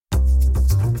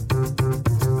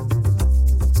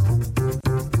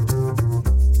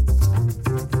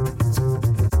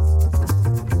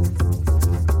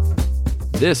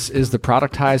This is the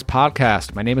Productized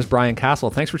Podcast. My name is Brian Castle.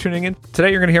 Thanks for tuning in.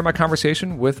 Today, you're going to hear my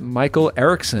conversation with Michael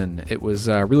Erickson. It was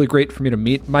really great for me to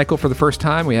meet Michael for the first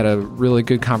time. We had a really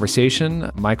good conversation.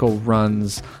 Michael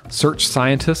runs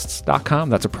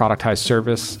searchscientists.com. That's a productized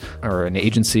service, or an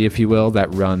agency, if you will,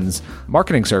 that runs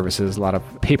marketing services, a lot of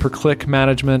pay-per-click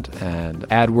management and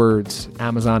AdWords,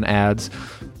 Amazon ads.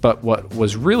 But what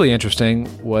was really interesting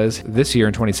was this year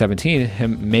in 2017,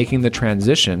 him making the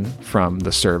transition from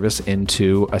the service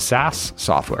into a SaaS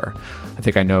software. I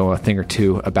think I know a thing or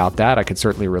two about that. I could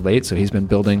certainly relate. So he's been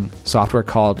building software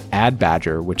called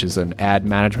AdBadger, which is an ad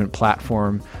management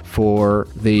platform for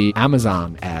the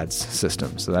Amazon ads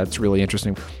system. So that's really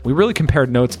interesting. We really compared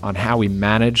notes on how we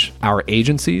manage our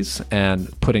agencies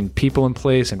and putting people in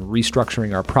place and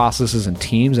restructuring our processes and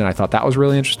teams. And I thought that was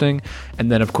really interesting.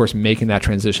 And then, of course, making that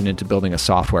transition into building a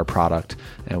software product.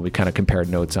 And we kind of compared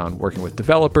notes on working with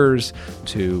developers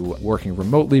to working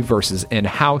remotely versus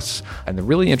in-house, and the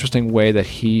really interesting way that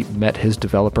he met his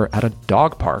developer at a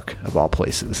dog park, of all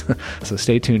places. So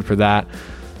stay tuned for that.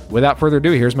 Without further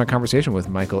ado, here's my conversation with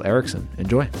Michael Erickson.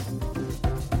 Enjoy.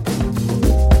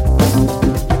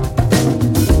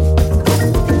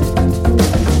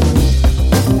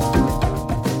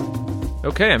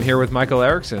 Okay, I'm here with Michael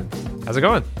Erickson. How's it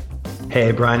going?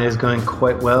 Hey, Brian, it is going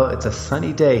quite well. It's a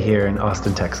sunny day here in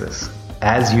Austin, Texas,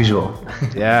 as usual.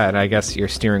 Yeah, and I guess you're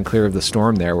steering clear of the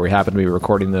storm there. We happen to be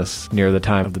recording this near the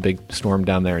time of the big storm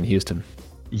down there in Houston.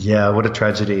 Yeah, what a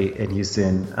tragedy in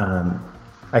Houston.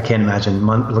 I can't imagine.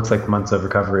 It looks like months of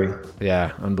recovery.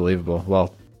 Yeah, unbelievable.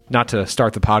 Well, not to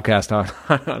start the podcast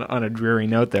on a dreary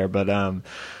note there, but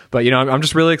you know, I'm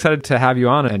just really excited to have you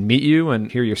on and meet you and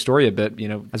hear your story a bit. You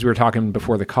know, as we were talking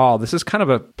before the call, this is kind of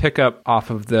a pickup off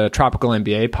of the Tropical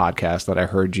MBA podcast that I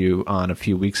heard you on a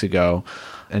few weeks ago.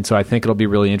 And so I think it'll be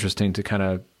really interesting to kind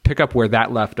of pick up where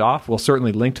that left off. We'll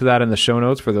certainly link to that in the show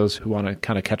notes for those who want to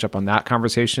kind of catch up on that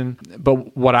conversation.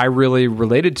 But what I really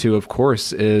related to, of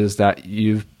course, is that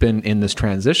you've been in this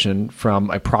transition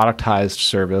from a productized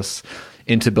service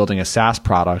into building a SaaS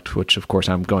product, which of course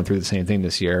I'm going through the same thing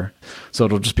this year. So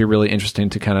it'll just be really interesting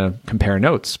to kind of compare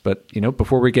notes. But, you know,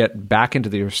 before we get back into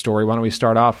your story, why don't we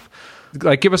start off,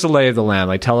 like, give us a lay of the land,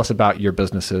 like tell us about your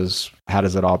businesses. How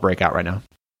does it all break out right now?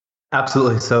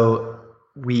 Absolutely. So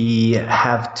we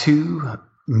have two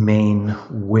main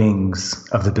wings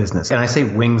of the business. And I say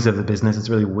wings of the business, it's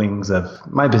really wings of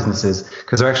my businesses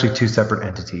because they're actually two separate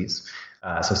entities.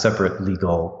 So separate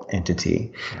legal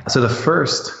entity. So the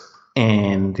first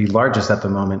and the largest at the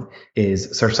moment is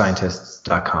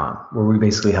searchscientists.com, where we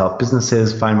basically help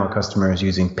businesses find more customers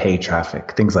using paid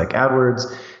traffic, things like AdWords,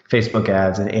 Facebook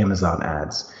ads, and Amazon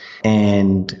ads.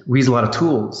 And we use a lot of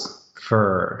tools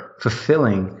for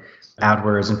fulfilling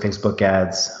AdWords and Facebook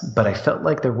ads, but I felt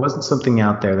like there wasn't something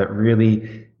out there that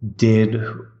really did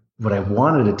what I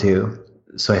wanted it to.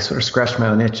 So I sort of scratched my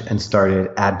own itch and started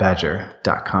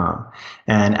AdBadger.com.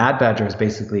 And AdBadger is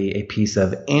basically a piece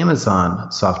of Amazon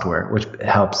software, which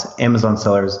helps Amazon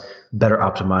sellers better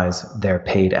optimize their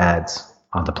paid ads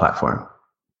on the platform.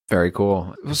 Very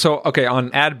cool. So, okay,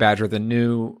 on AdBadger, the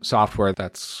new software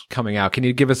that's coming out, can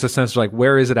you give us a sense of like,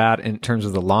 where is it at in terms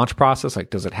of the launch process? Like,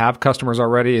 does it have customers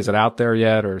already? Is it out there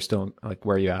yet, or still, like,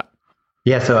 where are you at?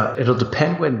 Yeah, so it'll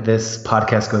depend when this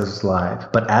podcast goes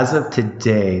live. But as of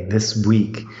today, this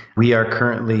week, we are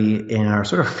currently in our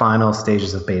sort of final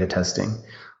stages of beta testing.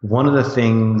 One of the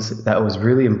things that was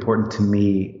really important to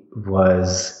me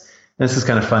was, and this is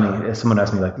kind of funny, someone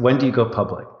asked me, like, when do you go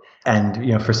public? And,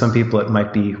 you know, for some people, it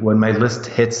might be when my list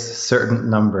hits a certain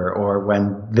number or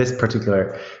when this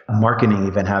particular marketing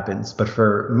event happens. But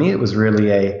for me, it was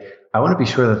really I want to be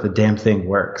sure that the damn thing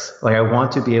works. Like, I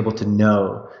want to be able to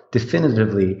know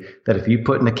definitively that if you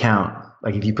put an account,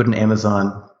 like if you put an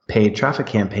Amazon paid traffic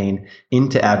campaign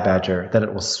into AdBadger, that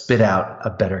it will spit out a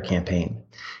better campaign.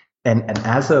 And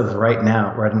as of right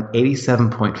now, we're at an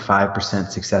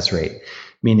 87.5% success rate,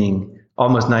 meaning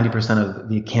almost 90% of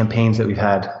the campaigns that we've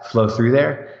had flow through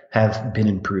there have been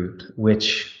improved,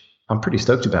 which I'm pretty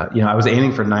stoked about. You know, I was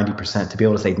aiming for 90% to be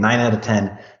able to say 9 out of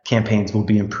 10 campaigns will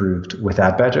be improved with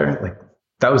AdBadger. Like,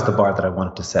 that was the bar that I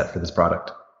wanted to set for this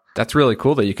product. That's really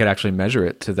cool that you could actually measure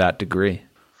it to that degree.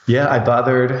 Yeah, I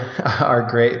bothered our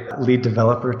great lead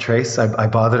developer, Trace. I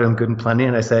bothered him good and plenty.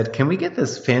 And I said, can we get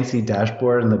this fancy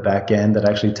dashboard in the back end that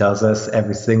actually tells us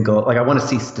every single, like, I want to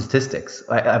see statistics.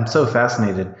 I'm so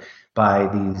fascinated by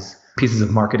these pieces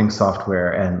of marketing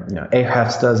software. And, you know,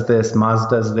 Ahrefs does this, Moz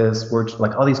does this, Word,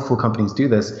 like all these cool companies do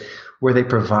this, where they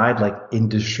provide like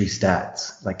industry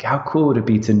stats. Like, how cool would it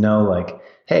be to know, like,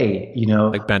 hey,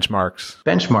 Like benchmarks.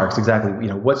 benchmarks, exactly.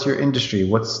 What's your industry?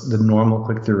 What's the normal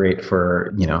click-through rate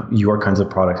for, your kinds of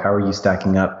products? How are you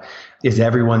stacking up? Is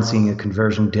everyone seeing a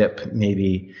conversion dip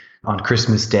maybe on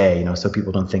Christmas Day, so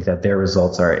people don't think that their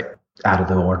results are out of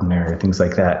the ordinary or things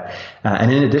like that.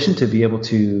 And in addition to be able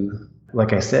to,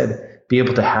 like I said, be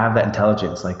able to have that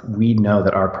intelligence, like we know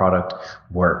that our product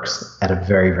works at a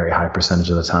very, very high percentage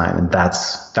of the time. And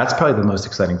that's probably the most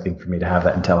exciting thing for me, to have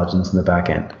that intelligence in the back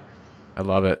end. I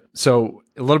love it. So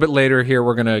a little bit later here,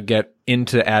 we're going to get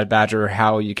into AdBadger,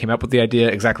 how you came up with the idea,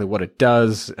 exactly what it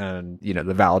does, and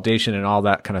the validation and all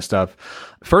that kind of stuff.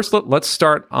 First, let's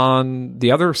start on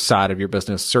the other side of your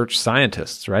business, search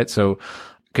scientists, right? So,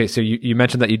 okay, so you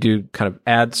mentioned that you do kind of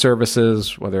ad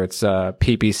services, whether it's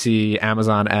PPC,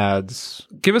 Amazon ads.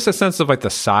 Give us a sense of like the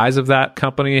size of that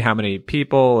company, how many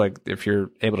people, like if you're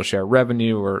able to share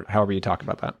revenue or however you talk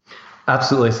about that.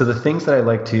 Absolutely. So the things that I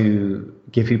like to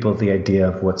give people the idea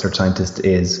of what Search Scientist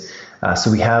is.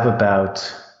 So we have about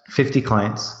 50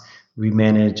 clients. We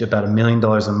manage about $1 million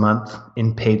a month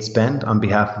in paid spend on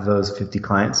behalf of those 50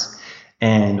 clients.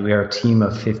 And we are a team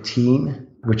of 15,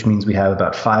 which means we have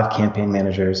about 5 campaign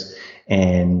managers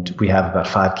and we have about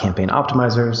 5 campaign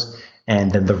optimizers.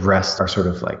 And then the rest are sort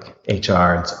of like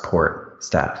HR and support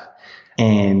staff.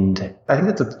 And I think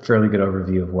that's a fairly good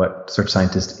overview of what Search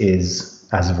Scientist is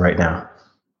as of right now.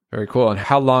 Very cool. And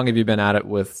how long have you been at it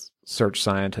with Search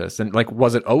Scientist? And like,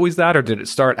 was it always that, or did it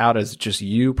start out as just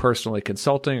you personally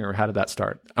consulting, or how did that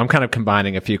start? I'm kind of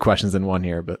combining a few questions in one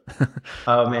here, but.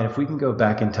 Oh man, if we can go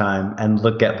back in time and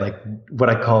look at like what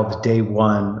I call the day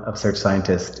one of Search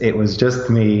Scientist, it was just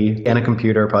me and a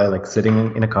computer, probably like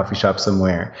sitting in a coffee shop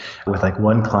somewhere with like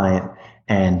one client,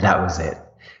 and that was it.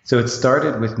 So it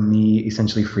started with me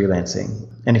essentially freelancing.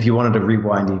 And if you wanted to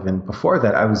rewind even before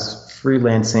that, I was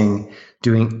freelancing,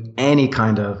 doing any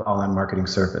kind of online marketing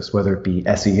service, whether it be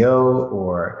SEO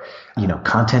or,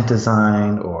 content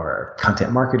design or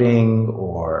content marketing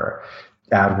or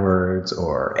AdWords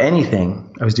or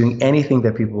anything. I was doing anything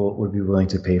that people would be willing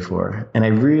to pay for. And I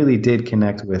really did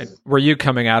connect with... Were you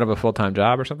coming out of a full-time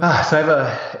job or something?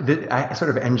 So I sort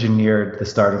of engineered the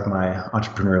start of my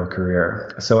entrepreneurial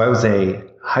career. So I was a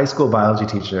high school biology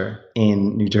teacher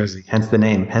in New Jersey, hence the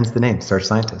name, Search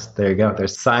Scientist. There you go.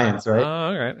 There's science, right? Oh,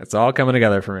 all right. It's all coming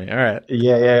together for me. All right.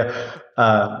 Yeah.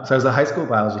 So I was a high school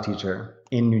biology teacher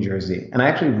in New Jersey, and I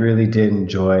actually really did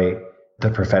enjoy the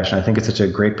profession. I think it's such a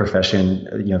great profession.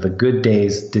 The good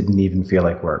days didn't even feel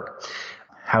like work.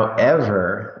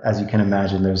 However, as you can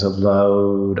imagine, there's a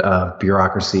load of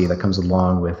bureaucracy that comes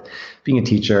along with being a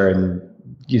teacher, and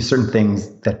certain things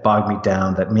that bogged me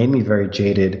down, that made me very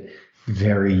jaded,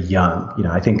 very young.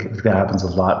 I think that happens a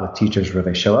lot with teachers, where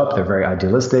they show up, they're very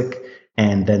idealistic,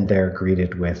 and then they're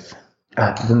greeted with,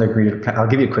 I'll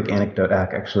give you a quick anecdote,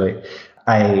 actually.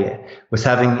 I was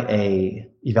having a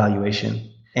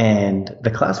evaluation, and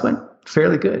the class went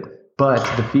fairly good. But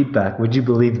the feedback, would you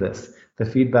believe this? The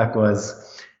feedback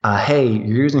was, hey,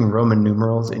 you're using Roman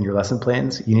numerals in your lesson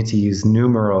plans. You need to use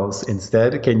numerals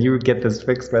instead. Can you get this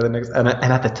fixed by the next? And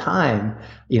at the time,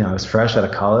 I was fresh out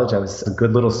of college. I was a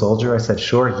good little soldier. I said,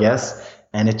 sure, yes.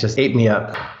 And it just ate me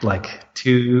up like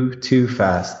too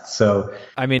fast. So,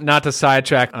 I mean, not to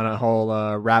sidetrack on a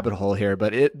whole rabbit hole here,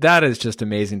 but that is just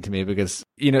amazing to me, because,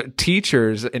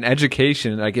 teachers in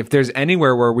education, like if there's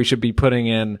anywhere where we should be putting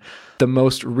in the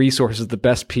most resources, the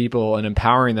best people, and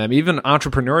empowering them, even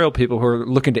entrepreneurial people who are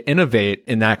looking to innovate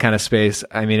in that kind of space.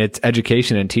 I mean, it's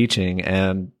education and teaching,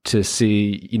 and to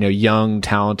see, young,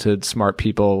 talented, smart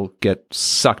people get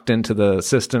sucked into the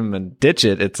system and ditch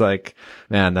it. It's like,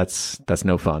 man, that's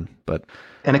no fun,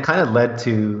 And it kind of led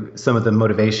to some of the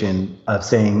motivation of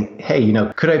saying, hey,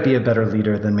 could I be a better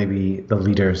leader than maybe the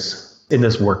leaders in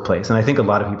this workplace? And I think a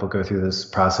lot of people go through this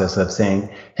process of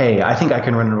saying, hey, I think I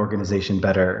can run an organization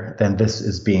better than this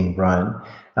is being run.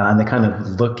 And they kind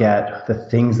of look at the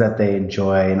things that they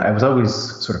enjoy. And I was always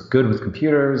sort of good with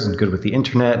computers and good with the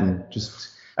internet, and just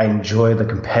I enjoy the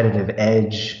competitive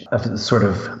edge of sort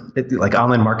of like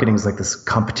online marketing is like this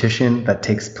competition that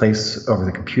takes place over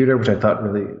the computer, which I thought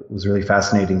was really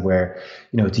fascinating, where,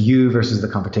 it's you versus the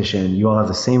competition. You all have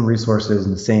the same resources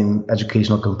and the same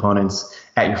educational components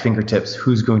at your fingertips.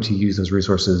 Who's going to use those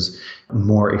resources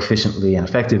more efficiently and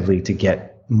effectively to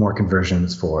get more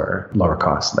conversions for lower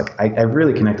costs? Like I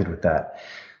really connected with that.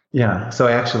 Yeah. So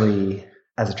I actually,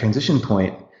 as a transition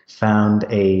point, found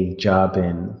a job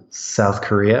in South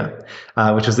Korea,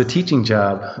 which was a teaching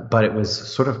job, but it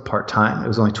was sort of part-time. It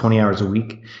was only 20 hours a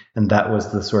week. And that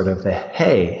was the sort of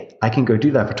hey, I can go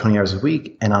do that for 20 hours a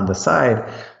week. And on the side,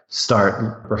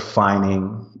 start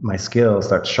refining my skills,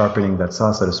 start sharpening that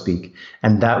saw, so to speak.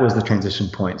 And that was the transition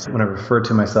point. So when I referred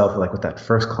to myself like with that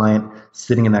first client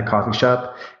sitting in that coffee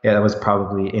shop, yeah, that was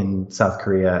probably in South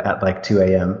Korea at like 2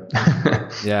 a.m.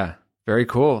 Yeah. Very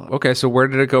cool. Okay. So where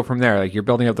did it go from there? Like you're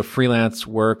building up the freelance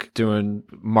work, doing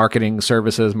marketing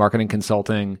services, marketing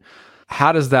consulting.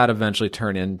 How does that eventually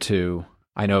turn into,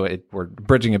 I know we're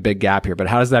bridging a big gap here, but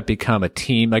how does that become a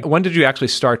team? Like when did you actually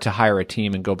start to hire a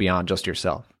team and go beyond just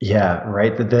yourself? Yeah,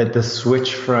 right. The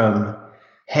switch from,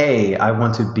 hey, I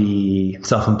want to be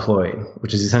self-employed,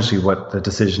 which is essentially what the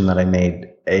decision that I made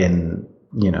in,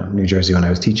 New Jersey when I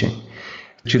was teaching,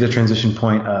 to the transition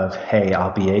point of, hey,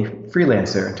 I'll be a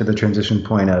freelancer, to the transition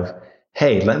point of,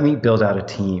 hey, let me build out a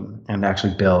team and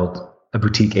actually build a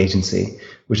boutique agency,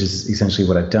 which is essentially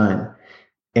what I've done.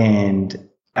 And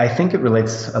I think it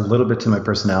relates a little bit to my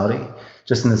personality,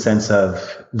 just in the sense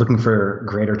of looking for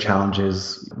greater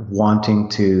challenges, wanting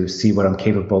to see what I'm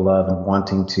capable of and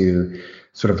wanting to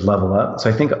sort of level up. So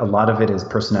I think a lot of it is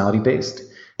personality based.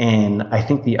 And I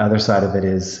think the other side of it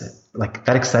is like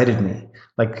that excited me.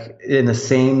 Like in the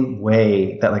same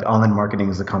way that like online marketing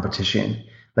is a competition,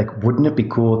 like wouldn't it be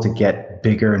cool to get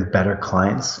bigger and better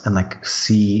clients and like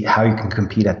see how you can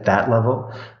compete at that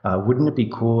level? Wouldn't it be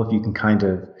cool if you can kind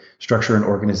of structure an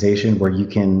organization where you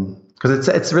can, because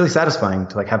it's really satisfying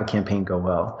to like have a campaign go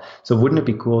well. So wouldn't it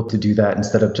be cool to do that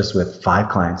instead of just with 5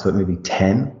 clients, but maybe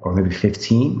 10 or maybe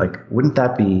 15? Like wouldn't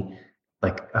that be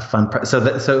like a fun so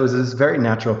it was this very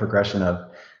natural progression of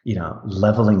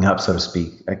leveling up, so to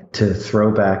speak. Like to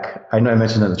throw back, I know I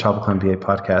mentioned it in the Tropical MBA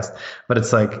podcast, but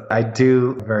it's like I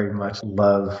do very much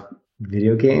love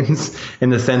video games in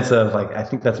the sense of like I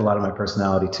think that's a lot of my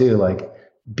personality too, like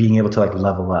being able to like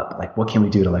level up. Like what can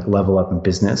we do to like level up in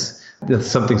business? That's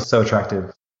something so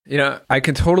attractive. I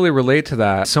can totally relate to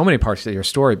that. So many parts of your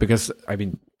story, because I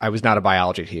mean, I was not a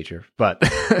biology teacher, but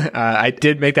I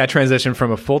did make that transition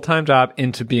from a full-time job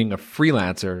into being a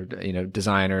freelancer,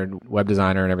 designer, web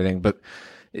designer and everything. But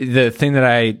the thing that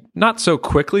I, not so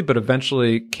quickly, but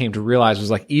eventually came to realize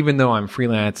was like, even though I'm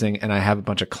freelancing and I have a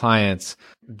bunch of clients,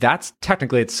 that's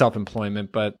technically it's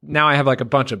self-employment, but now I have like a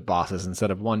bunch of bosses instead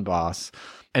of one boss.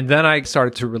 And then I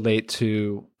started to relate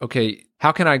to, okay,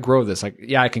 how can I grow this? Like,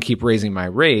 yeah, I can keep raising my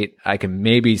rate. I can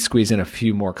maybe squeeze in a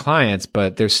few more clients,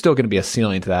 but there's still going to be a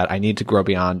ceiling to that. I need to grow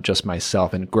beyond just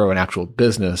myself and grow an actual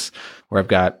business where I've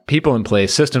got people in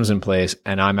place, systems in place,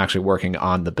 and I'm actually working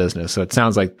on the business. So it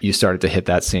sounds like you started to hit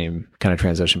that same kind of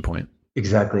transition point.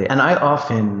 Exactly. And I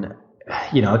often,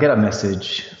 I'll get a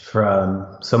message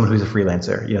from someone who's a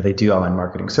freelancer. They do online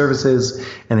marketing services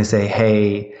and they say,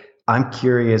 hey, I'm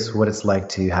curious what it's like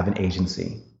to have an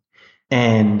agency.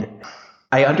 And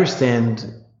I understand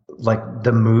like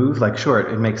the move, like, sure,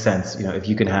 it makes sense. If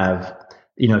you can have,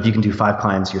 if you can do 5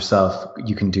 clients yourself,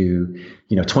 you can do,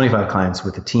 25 clients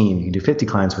with a team, you can do 50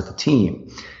 clients with a team.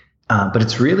 But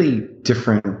it's really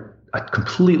different, a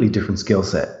completely different skill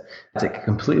set. It's a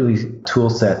completely tool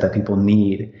set that people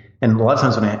need. And a lot of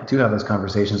times when I do have those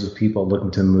conversations with people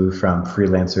looking to move from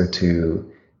freelancer to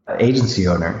agency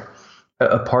owner,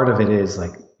 a part of it is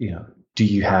like, do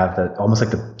you have that almost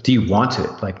like do you want it?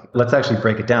 Like, let's actually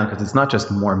break it down because it's not just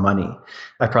more money.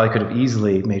 I probably could have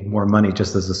easily made more money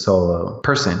just as a solo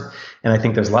person. And I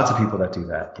think there's lots of people that do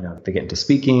that. They get into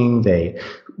speaking, they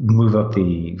move up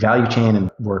the value chain and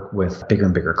work with bigger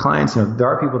and bigger clients. There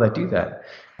are people that do that.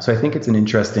 So I think it's an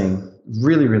interesting,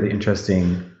 really, really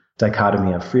interesting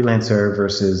dichotomy of freelancer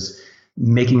versus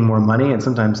making more money. And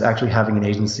sometimes actually having an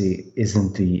agency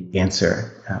isn't the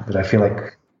answer. But I feel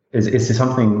like it's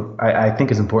something I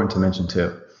think is important to mention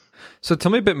too. So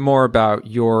tell me a bit more about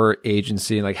your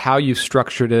agency, like how you've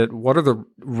structured it. What are the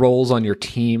roles on your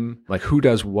team? Like who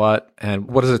does what? And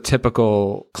what does a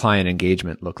typical client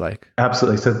engagement look like?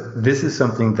 Absolutely. So this is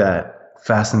something that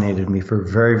fascinated me for a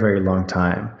very, very long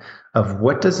time of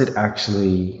what does it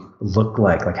actually look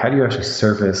like? Like how do you actually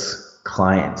service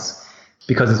clients?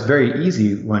 Because it's very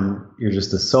easy when you're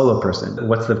just a solo person.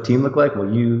 What's the team look like?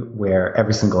 Well, you wear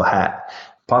every single hat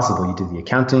possible. You do the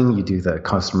accounting, you do the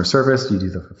customer service, you do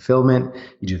the fulfillment,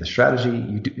 you do the strategy,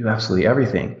 you do absolutely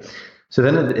everything. So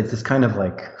then it's this kind of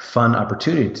like fun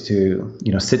opportunity to,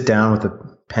 sit down with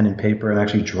a pen and paper and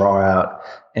actually draw out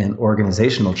an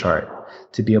organizational chart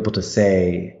to be able to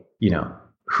say,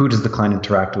 who does the client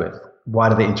interact with? Why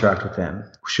do they interact with them?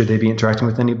 Should they be interacting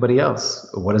with anybody else?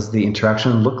 What does the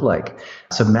interaction look like?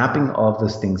 So mapping all of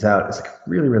those things out is like a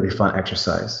really, really fun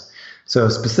exercise. So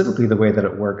specifically the way that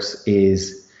it works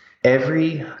is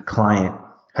every client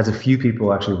has a few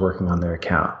people actually working on their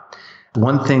account.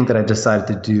 One thing that I decided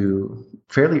to do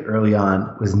fairly early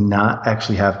on was not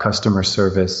actually have customer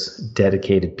service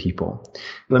dedicated people.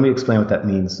 Let me explain what that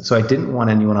means. So I didn't want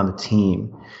anyone on the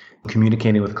team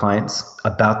communicating with clients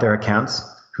about their accounts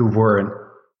who weren't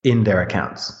in their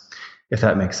accounts, if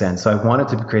that makes sense. So I wanted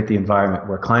to create the environment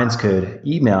where clients could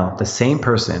email the same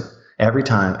person every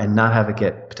time and not have it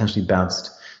get potentially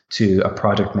bounced to a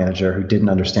project manager who didn't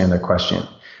understand their question.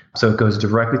 So it goes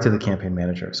directly to the campaign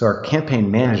manager. So our campaign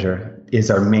manager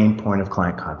is our main point of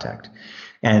client contact.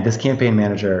 And this campaign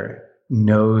manager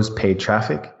knows paid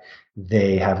traffic.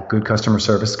 They have good customer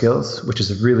service skills, which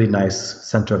is a really nice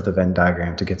center of the Venn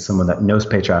diagram to get someone that knows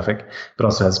paid traffic, but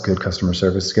also has good customer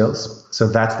service skills. So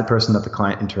that's the person that the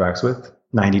client interacts with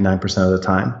 99% of the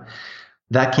time.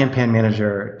 That campaign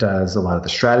manager does a lot of the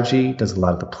strategy, does a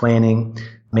lot of the planning,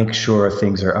 makes sure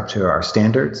things are up to our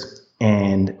standards,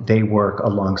 and they work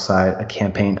alongside a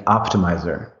campaign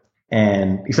optimizer.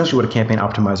 And essentially what a campaign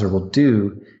optimizer will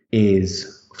do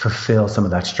is fulfill some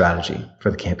of that strategy for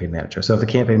the campaign manager. So if the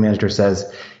campaign manager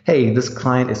says, hey, this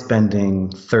client is spending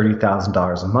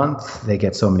 $30,000 a month, they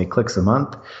get so many clicks a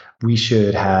month, we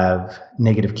should have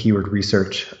negative keyword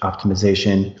research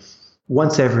optimization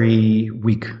once every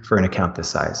week for an account this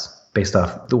size, based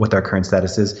off what their current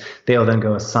status is. They'll then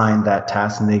go assign that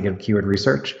task in negative keyword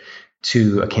research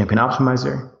to a campaign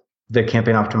optimizer. The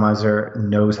campaign optimizer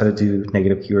knows how to do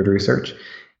negative keyword research,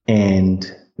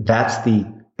 and that's the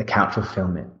account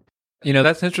fulfillment.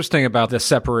 That's interesting about the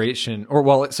separation,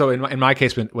 so in my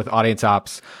case with audience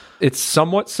ops, it's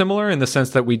somewhat similar in the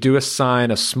sense that we do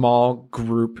assign a small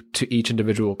group to each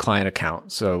individual client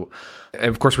account. So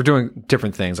of course we're doing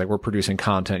different things, like we're producing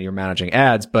content, you're managing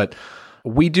ads, but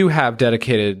we do have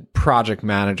dedicated project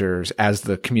managers as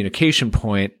the communication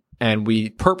point, and we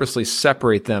purposely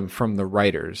separate them from the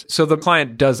writers. So the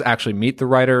client does actually meet the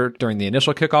writer during the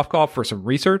initial kickoff call for some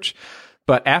research.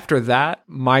 But after that,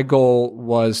 my goal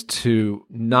was to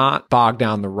not bog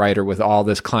down the writer with all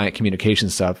this client communication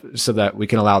stuff so that we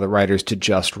can allow the writers to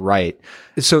just write.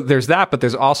 So there's that, but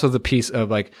there's also the piece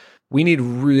of like, we need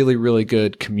really, really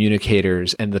good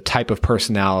communicators and the type of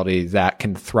personality that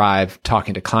can thrive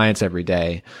talking to clients every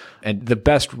day. And the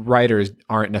best writers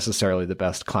aren't necessarily the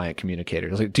best client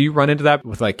communicators. Like, do you run into that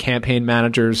with like campaign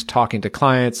managers talking to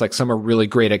clients? Like some are really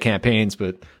great at campaigns,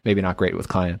 but maybe not great with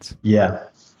clients. Yeah.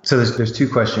 So there's two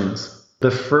questions. The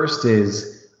first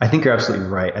is, I think you're absolutely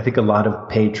right. I think a lot of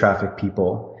paid traffic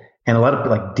people and a lot of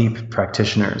like deep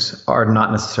practitioners are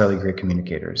not necessarily great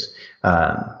communicators.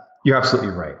 You're absolutely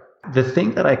right. The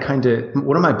thing that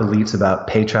one of my beliefs about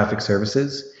paid traffic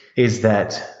services is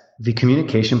that the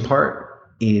communication part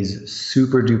is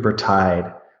super duper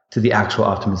tied to the actual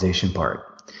optimization part.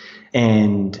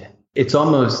 And it's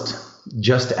almost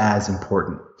just as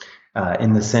important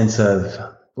in the sense of,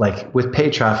 like with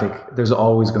paid traffic, there's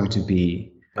always going to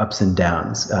be ups and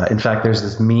downs. In fact, there's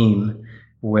this meme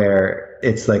where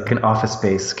it's like an Office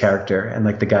Space character and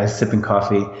like the guy's sipping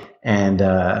coffee and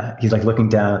he's like looking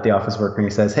down at the office worker and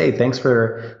he says, hey, thanks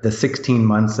for the 16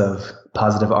 months of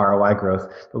positive ROI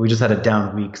growth, but we just had a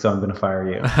down week, so I'm going to fire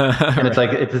you. And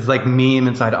it's this like meme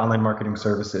inside online marketing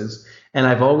services. And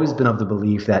I've always been of the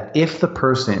belief that if the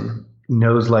person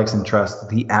knows, likes, and trusts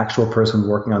the actual person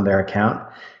working on their account,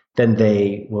 then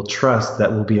they will trust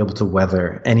that we'll be able to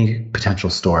weather any potential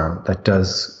storm that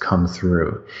does come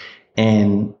through.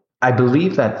 And I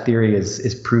believe that theory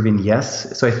is proven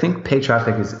yes. So I think paid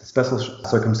traffic is a special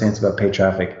circumstance about paid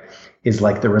traffic is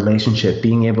like the relationship,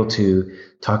 being able to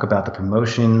talk about the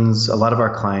promotions. A lot of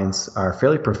our clients are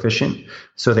fairly proficient,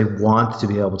 so they want to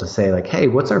be able to say like, hey,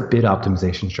 what's our bid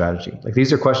optimization strategy? Like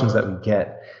these are questions that we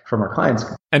get from our clients.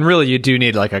 And really, you do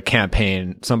need like a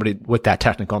campaign, somebody with that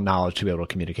technical knowledge to be able to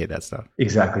communicate that stuff.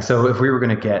 Exactly. So if we were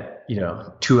going to get,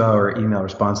 2-hour email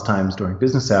response times during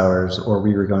business hours, or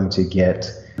we were going to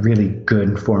get really good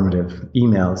informative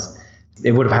emails,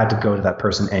 it would have had to go to that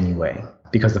person anyway,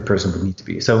 because the person would need to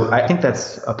be. So I think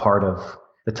that's a part of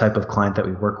the type of client that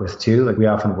we work with too. Like we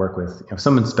often work with, if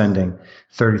someone's spending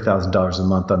 $30,000 a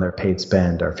month on their paid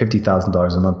spend or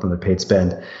 $50,000 a month on their paid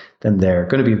spend, then they're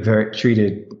going to be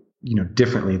treated,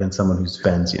 differently than someone who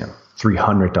spends,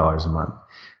 $300 a month.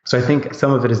 So I think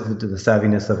some of it is the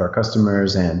savviness of our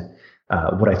customers and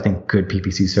what I think good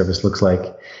PPC service looks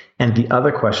like. And the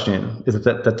other question is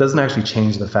that doesn't actually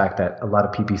change the fact that a lot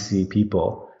of PPC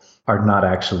people are not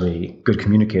actually good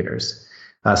communicators.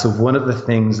 So one of the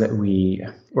things that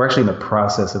we're actually in the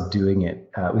process of doing it.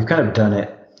 We've kind of done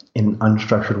it in an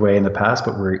unstructured way in the past,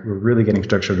 but we're really getting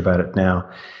structured about it now,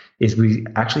 is we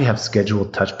actually have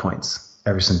scheduled touch points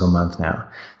every single month now.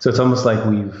 So it's almost like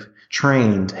we've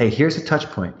trained, hey, here's a touch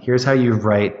point. Here's how you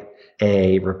write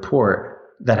a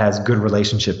report, that has good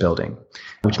relationship building,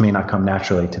 which may not come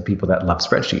naturally to people that love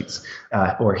spreadsheets.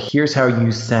 Or here's how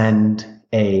you send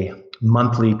a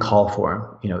monthly call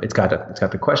form. It's got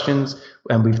the questions,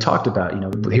 and we've talked about,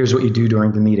 here's what you do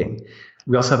during the meeting.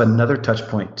 We also have another touch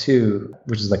point too,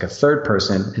 which is like a third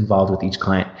person involved with each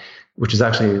client, which is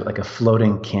actually like a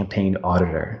floating campaign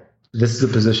auditor. This is a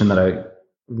position that I'm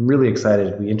really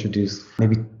excited we introduced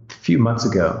maybe a few months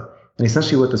ago. And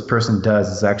essentially what this person does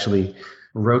is actually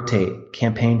rotate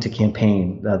campaign to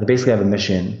campaign. They basically have a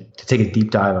mission to take a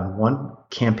deep dive on one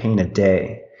campaign a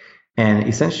day and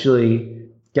essentially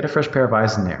get a fresh pair of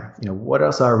eyes in there. What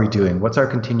else are we doing? What's our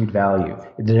continued value?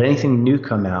 Did anything new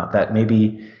come out that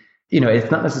maybe,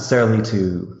 it's not necessarily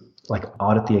to like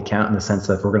audit the account in the sense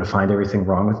that we're going to find everything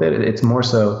wrong with it. It's more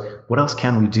so, what else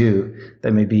can we do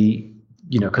that maybe,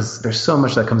 because there's so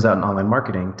much that comes out in online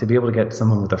marketing, to be able to get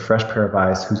someone with a fresh pair of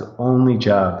eyes whose only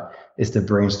job is to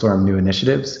brainstorm new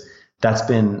initiatives. That's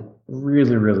been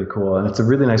really, really cool. And it's a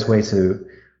really nice way to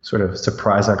sort of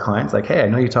surprise our clients. Like, hey, I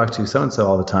know you talk to so-and-so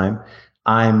all the time.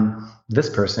 I'm this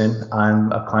person.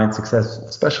 I'm a client success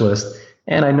specialist.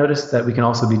 And I noticed that we can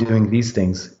also be doing these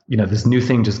things. This new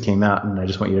thing just came out, and I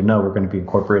just want you to know we're going to be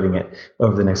incorporating it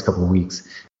over the next couple of weeks.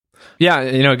 Yeah,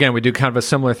 again, we do kind of a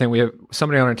similar thing. We have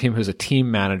somebody on our team who's a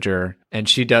team manager, and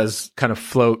she does kind of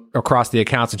float across the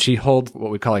accounts, and she holds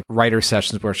what we call like writer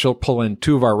sessions, where she'll pull in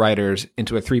 2 of our writers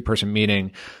into a 3-person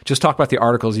meeting, just talk about the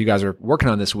articles you guys are working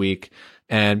on this week,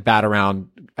 and bat around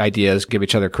ideas, give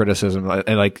each other criticism.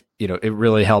 And it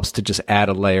really helps to just add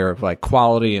a layer of like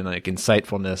quality and like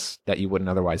insightfulness that you wouldn't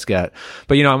otherwise get.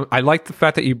 But, I like the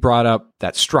fact that you brought up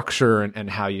that structure and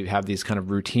how you have these kind of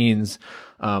routines.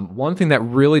 One thing that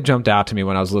really jumped out to me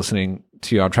when I was listening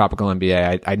to you on Tropical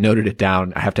MBA, I noted it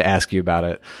down. I have to ask you about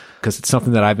it because it's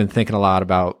something that I've been thinking a lot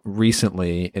about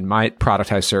recently in my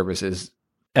productized service is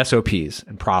SOPs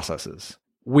and processes.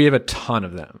 We have a ton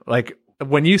of them. Like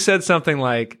when you said something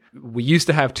like, we used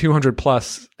to have 200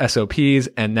 plus SOPs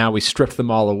and now we stripped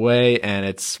them all away and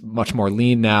it's much more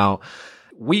lean now.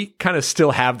 We kind of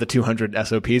still have the 200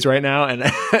 SOPs right now. And,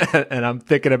 and I'm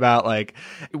thinking about like,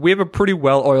 we have a pretty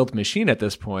well-oiled machine at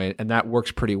this point, and that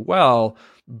works pretty well.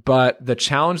 But the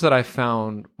challenge that I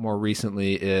found more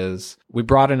recently is we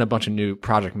brought in a bunch of new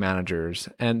project managers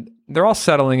and they're all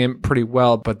settling in pretty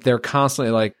well, but they're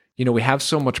constantly like, we have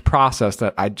so much process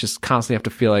that I just constantly have to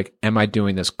feel like, am I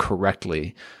doing this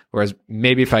correctly? Whereas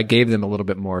maybe if I gave them a little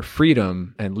bit more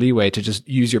freedom and leeway to just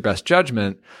use your best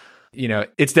judgment,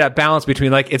 it's that balance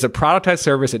between like, it's a productized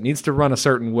service. It needs to run a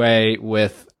certain way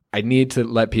with, I need to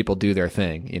let people do their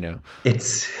thing,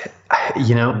 It's,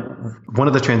 one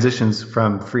of the transitions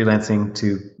from freelancing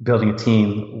to building a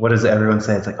team, what does everyone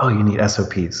say? It's like, oh, you need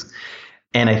SOPs.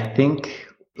 And I think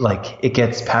like it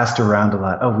gets passed around a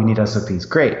lot. Oh, we need SOPs.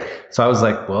 Great. So I was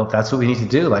like, well, that's what we need to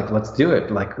do. Like, let's do it.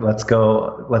 Like, let's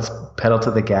go, let's pedal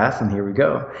to the gas and here we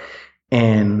go.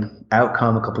 And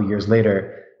outcome a couple of years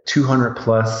later, 200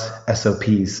 plus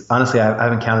SOPs. Honestly, I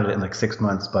haven't counted it in like 6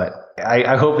 months, but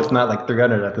I hope it's not like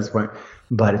 300 at this point.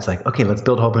 But it's like, okay, let's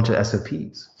build a whole bunch of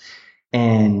SOPs.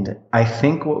 And I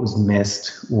think what was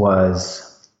missed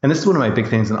was, and this is one of my big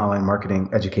things in online marketing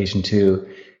education too,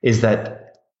 is that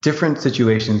different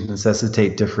situations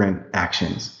necessitate different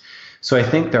actions. So I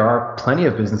think there are plenty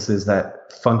of businesses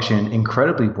that function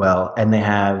incredibly well and they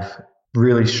have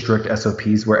really strict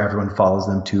SOPs where everyone follows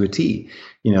them to a T.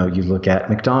 You look at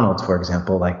McDonald's, for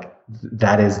example, like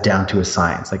that is down to a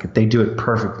science. Like if they do it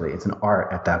perfectly, it's an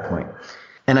art at that point.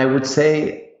 And I would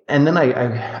say, and then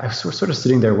I was sort of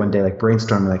sitting there one day, like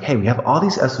brainstorming, like, hey, we have all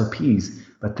these SOPs,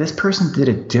 but this person did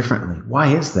it differently.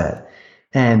 Why is that?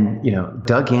 And,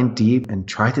 dug in deep and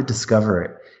tried to discover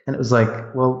it. And it was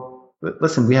like, well,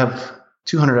 listen, we have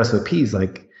 200 SOPs.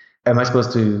 Like, am I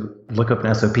supposed to look up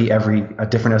a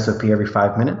different SOP every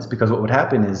 5 minutes? Because what would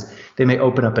happen is they may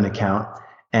open up an account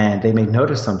and they may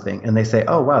notice something and they say,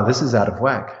 oh, wow, this is out of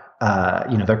whack.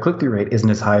 Their click-through rate isn't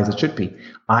as high as it should be.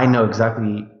 I know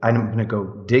exactly, I'm going to go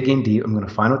dig in deep. I'm going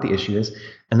to find what the issue is,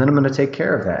 and then I'm going to take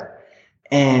care of that.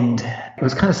 And I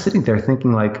was kind of sitting there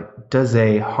thinking, like, does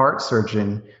a heart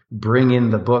surgeon bring in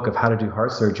the book of how to do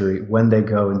heart surgery when they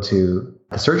go into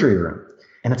the surgery room?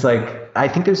 And it's like, I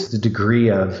think there's a degree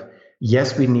of,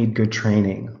 yes, we need good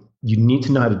training. You need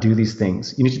to know how to do these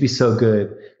things. You need to be so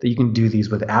good that you can do these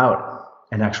without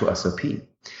an actual SOP.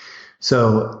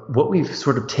 So what we've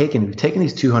taken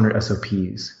these 200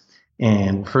 SOPs,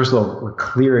 and first of all, we're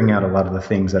clearing out a lot of the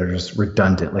things that are just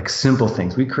redundant, like simple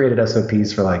things. We created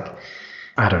SOPs for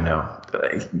I don't know,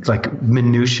 like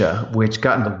minutia, which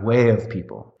got in the way of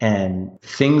people, and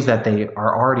things that they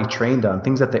are already trained on,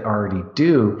 things that they already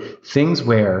do, things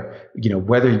where,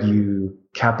 whether you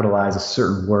capitalize a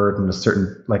certain word in a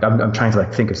certain, like I'm trying to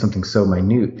like think of something so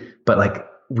minute, but like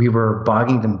we were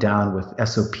bogging them down with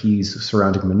SOPs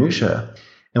surrounding minutia.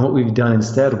 And what we've done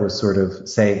instead was sort of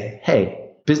say, hey,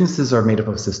 businesses are made up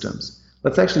of systems.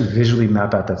 Let's actually visually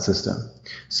map out that system.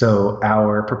 So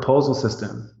our proposal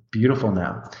system, beautiful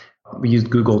now. We used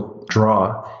Google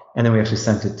Draw, and then we actually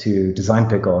sent it to Design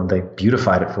Pickle, and they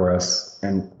beautified it for us.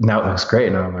 And now it looks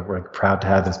great. Now we're like proud to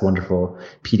have this wonderful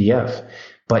PDF.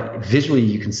 But visually,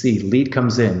 you can see lead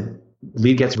comes in,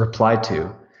 lead gets replied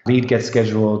to, lead gets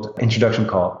scheduled, introduction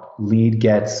call, lead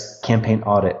gets campaign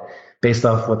audit. Based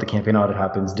off what the campaign audit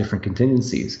happens, different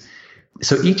contingencies.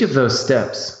 So each of those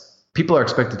steps, people are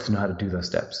expected to know how to do those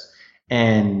steps.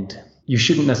 And you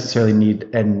shouldn't necessarily need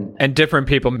and different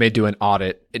people may do an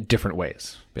audit in different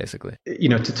ways, basically.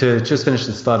 To just finish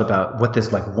this thought about what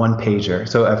this like one pager.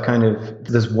 So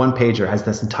this one pager has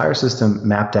this entire system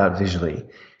mapped out visually.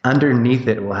 Underneath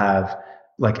it will have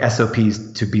like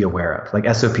SOPs to be aware of, like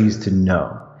SOPs to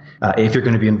know if you're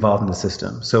going to be involved in the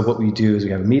system. So what we do is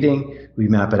we have a meeting, we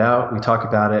map it out, we talk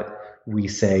about it. We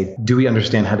say, do we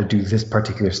understand how to do this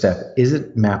particular step? Is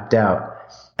it mapped out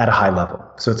at a high level?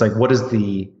 So it's like, what is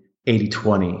the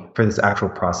 80-20 for this actual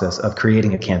process of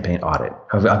creating a campaign audit,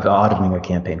 of auditing a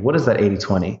campaign? What is that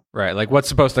 80-20? Right. Like what's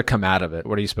supposed to come out of it?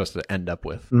 What are you supposed to end up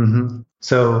with? Mm-hmm.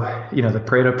 So, the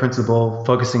Pareto principle,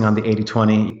 focusing on the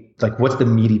 80-20, like what's the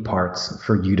meaty parts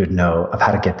for you to know of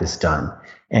how to get this done?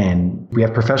 And we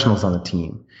have professionals on the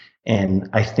team. And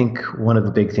I think one of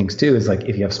the big things too is like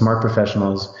if you have smart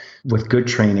professionals with good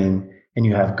training and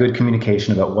you have good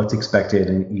communication about what's expected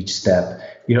in each step,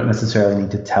 you don't necessarily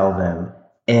need to tell them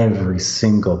every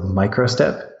single micro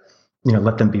step.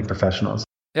 Let them be professionals.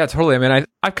 Yeah, totally. I mean,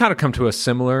 I've kind of come to a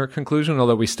similar conclusion,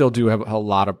 although we still do have a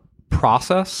lot of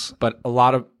process, but a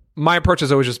lot of my approach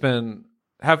has always just been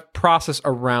have process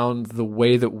around the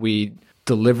way that we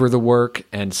deliver the work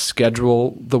and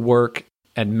schedule the work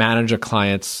and manage a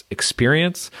client's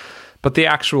experience. But the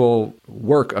actual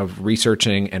work of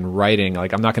researching and writing,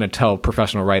 like I'm not going to tell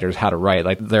professional writers how to write.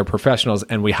 Like they're professionals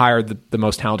and we hired the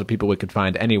most talented people we could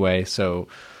find anyway. So,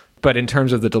 but in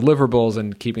terms of the deliverables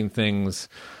and keeping things,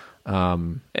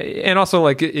 and also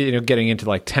like, getting into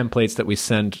like templates that we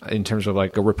send in terms of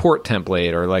like a report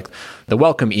template or like the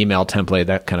welcome email template,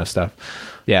 that kind of stuff.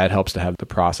 Yeah, it helps to have the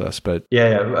process, but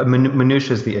yeah.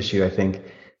 Minutia is the issue, I think,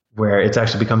 where it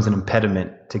actually becomes an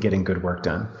impediment to getting good work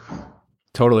done.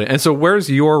 Totally. And so where's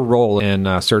your role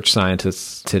in Search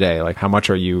Scientists today? Like how much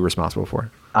are you responsible for?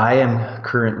 I am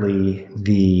currently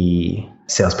the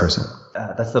salesperson.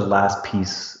 That's the last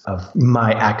piece of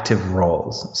my active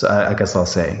roles. So I guess I'll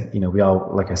say, we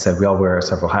all, like I said, we all wear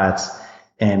several hats,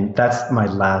 and that's my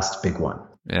last big one.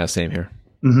 Yeah, same here.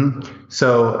 Mm-hmm.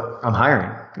 So I'm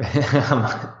hiring.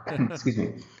 Excuse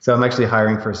me. So I'm actually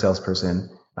hiring for a salesperson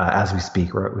as we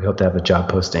speak. We hope to have a job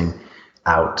posting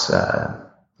out.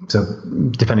 So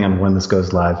depending on when this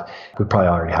goes live, we probably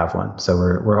already have one. So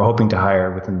we're hoping to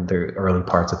hire within the early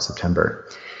parts of September.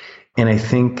 And I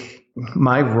think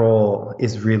my role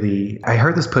is really, I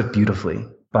heard this put beautifully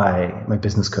by my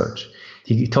business coach.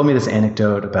 He told me this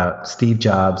anecdote about Steve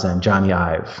Jobs and Johnny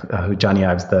Ive, Johnny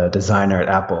Ive's the designer at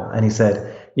Apple. And he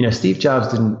said, Steve Jobs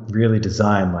didn't really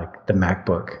design like the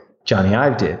MacBook. Johnny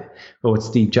Ive did. But what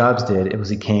Steve Jobs did, it was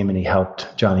he came and he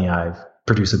helped Johnny Ive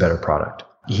produce a better product.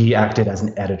 He acted as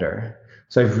an editor.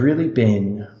 So I've really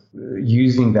been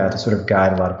using that to sort of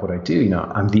guide a lot of what I do.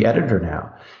 I'm the editor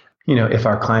now. If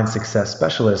our client success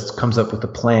specialist comes up with a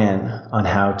plan on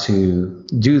how to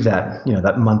do that,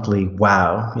 that monthly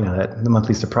wow, that the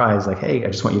monthly surprise, like, hey, I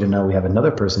just want you to know we have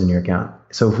another person in your account.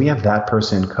 So if we have that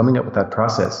person coming up with that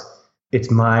process, it's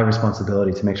my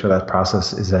responsibility to make sure that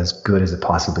process is as good as it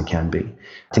possibly can be,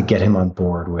 to get him on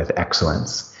board with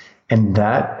excellence. And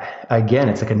that, again,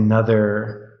 it's like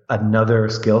another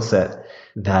skill set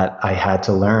that I had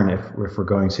to learn if we're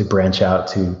going to branch out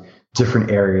to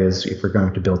different areas, if we're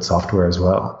going to build software as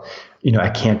well. I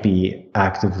can't be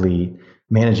actively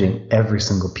managing every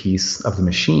single piece of the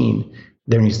machine.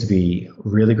 There needs to be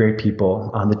really great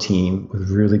people on the team with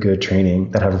really good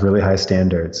training that have really high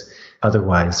standards.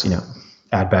 Otherwise,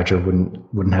 AdBadger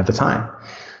wouldn't have the time.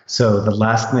 So the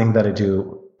last thing that I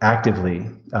do actively,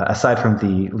 aside from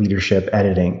the leadership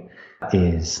editing,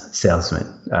 is salesman.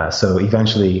 So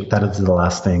eventually that is the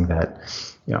last thing that,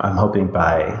 I'm hoping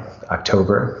by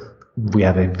October, we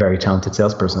have a very talented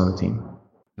salesperson on the team.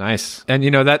 Nice. And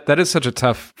that is such a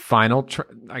tough final,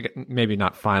 maybe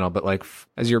not final, but like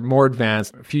as you're more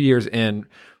advanced, a few years in,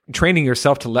 training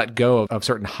yourself to let go of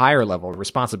certain higher level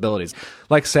responsibilities,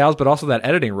 like sales, but also that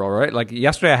editing role, right? Like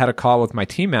yesterday I had a call with my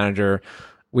team manager.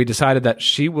 We decided that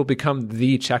she will become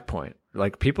the checkpoint.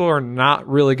 Like people are not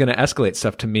really going to escalate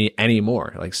stuff to me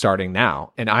anymore, like starting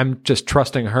now. And I'm just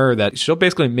trusting her that she'll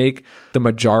basically make the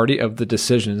majority of the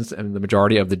decisions and the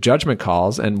majority of the judgment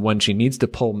calls. And when she needs to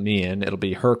pull me in, it'll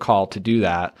be her call to do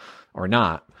that or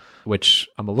not, which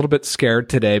I'm a little bit scared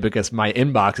today because my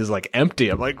inbox is like empty.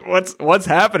 I'm like, what's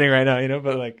happening right now?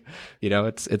 But like,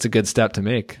 it's a good step to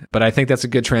make. But I think that's a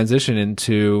good transition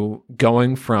into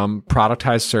going from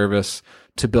productized service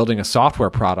to building a software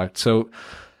product. So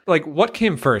like what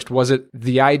came first? Was it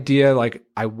the idea like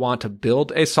I want to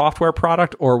build a software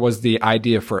product, or was the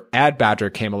idea for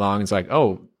AdBadger came along and it's like,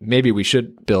 oh, maybe we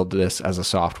should build this as a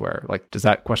software? Like, does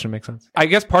that question make sense? I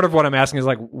guess part of what I'm asking is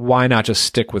like, why not just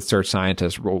stick with Search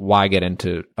Scientist? Why get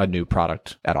into a new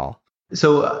product at all?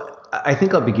 So I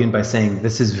think I'll begin by saying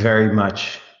this is very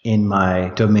much in my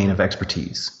domain of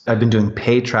expertise. I've been doing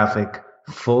paid traffic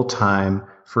full time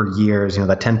for years,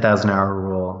 that 10,000 hour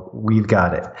rule, we've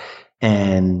got it.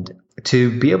 And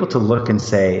to be able to look and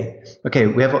say, okay,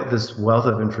 we have this wealth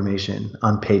of information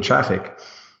on paid traffic.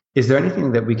 Is there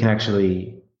anything that we can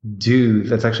actually do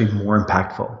that's actually more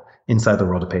impactful inside the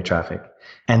world of paid traffic?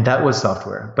 And that was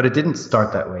software. But it didn't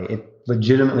start that way. It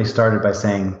legitimately started by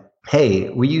saying, hey,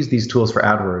 we use these tools for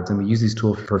AdWords and we use these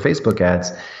tools for Facebook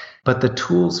ads, but the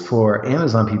tools for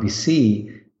Amazon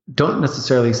PPC don't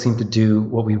necessarily seem to do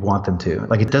what we want them to.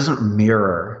 Like it doesn't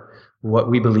mirror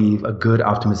what we believe a good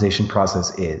optimization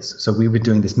process is. So we've been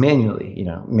doing this manually,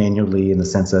 manually in the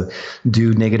sense of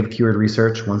do negative keyword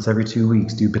research once every 2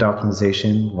 weeks, do bid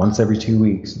optimization once every 2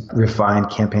 weeks, refine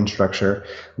campaign structure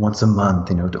once a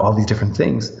month, all these different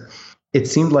things. It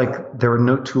seemed like there were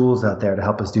no tools out there to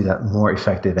help us do that more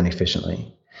effective and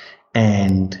efficiently.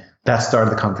 And that started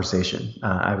the conversation.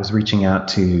 I was reaching out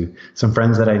to some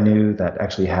friends that I knew that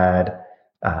actually had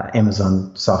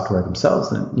Amazon software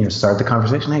themselves, and started the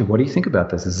conversation. Hey, what do you think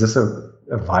about this? Is this a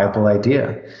viable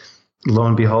idea? Lo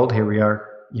and behold, here we are.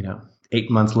 8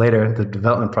 months later, the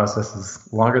development process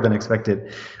is longer than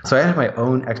expected. So I had my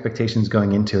own expectations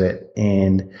going into it,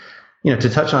 and to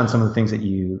touch on some of the things that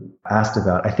you asked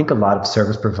about, I think a lot of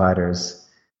service providers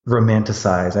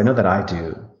romanticize. I know that I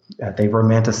do. They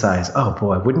romanticize, oh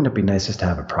boy, wouldn't it be nice just to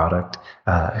have a product?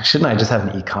 Shouldn't I just have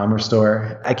an e-commerce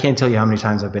store? I can't tell you how many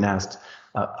times I've been asked,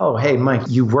 oh, hey, Mike,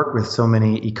 you work with so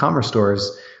many e-commerce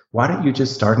stores. Why don't you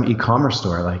just start an e-commerce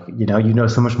store? Like, you know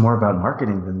so much more about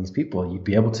marketing than these people. You'd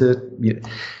be able to,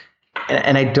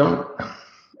 and I don't.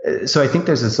 So I think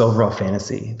there's this overall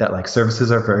fantasy that like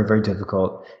services are very, very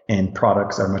difficult and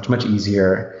products are much, much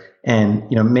easier. And,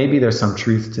 maybe there's some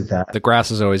truth to that. The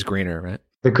grass is always greener, right?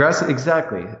 The grass,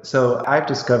 exactly. So I've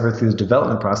discovered through the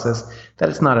development process that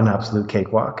it's not an absolute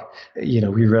cakewalk.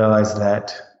 We realized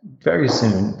that very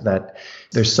soon that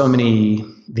there's so many,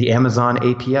 the Amazon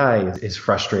API is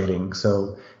frustrating.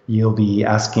 So you'll be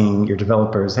asking your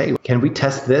developers, hey, can we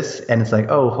test this? And it's like,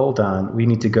 oh, hold on. We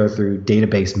need to go through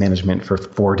database management for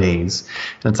 4 days.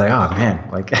 And it's like, oh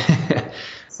man, like,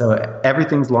 so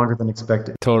everything's longer than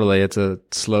expected. Totally. It's a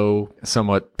slow,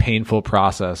 somewhat painful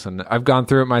process. And I've gone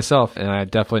through it myself, and I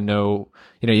definitely know,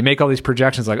 you make all these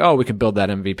projections like, oh, we can build that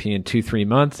MVP in 2-3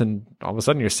 months. And all of a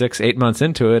sudden you're 6-8 months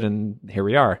into it. And here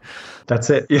we are. That's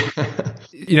it.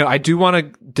 Yeah. I do want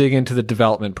to dig into the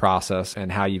development process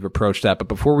and how you've approached that. But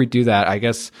before we do that, I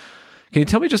guess, can you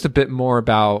tell me just a bit more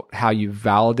about how you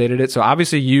validated it? So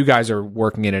obviously you guys are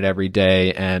working in it every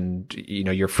day, and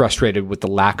you're frustrated with the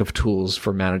lack of tools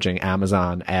for managing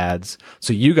Amazon ads.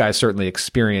 So you guys certainly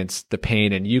experienced the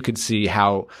pain, and you could see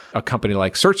how a company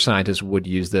like Search Scientist would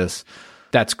use this.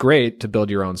 That's great to build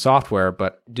your own software,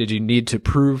 but did you need to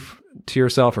prove to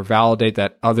yourself or validate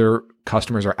that other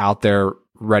customers are out there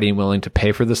ready and willing to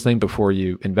pay for this thing before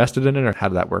you invested in it, or how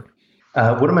did that work?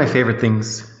 One of my favorite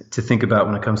things to think about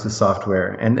when it comes to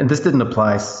software, and this didn't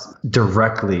apply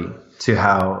directly to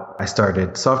how I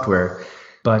started software,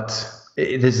 but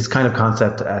there's this kind of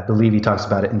concept, I believe he talks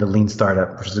about it in The Lean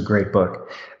Startup, which is a great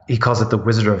book. He calls it the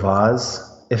Wizard of Oz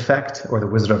effect, or the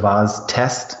Wizard of Oz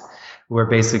test, where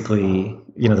basically,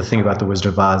 the thing about the Wizard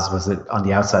of Oz was that on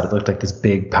the outside, it looked like this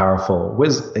big, powerful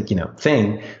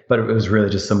thing, but it was really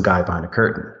just some guy behind a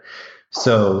curtain.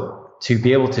 So to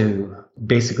be able to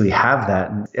basically have that,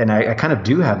 and I kind of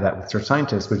do have that with Search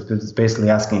Scientist, which is basically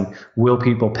asking, will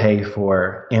people pay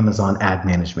for Amazon ad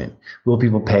management? Will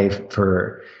people pay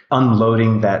for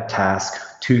unloading that task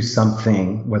to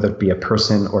something, whether it be a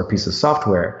person or a piece of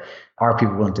software? Are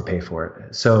people willing to pay for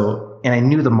it? So, and I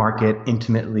knew the market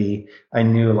intimately. I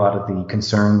knew a lot of the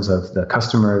concerns of the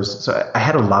customers. So I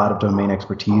had a lot of domain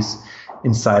expertise.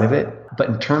 inside of it. But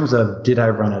in terms of did I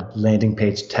run a landing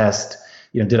page test,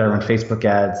 did I run Facebook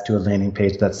ads to a landing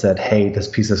page that said, hey, this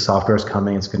piece of software is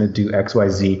coming, it's going to do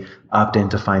XYZ, opt in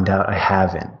to find out? I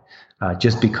haven't,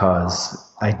 just because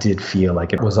I did feel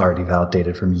like it was already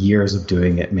validated from years of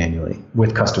doing it manually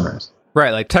with customers.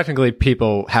 Right. Like technically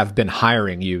people have been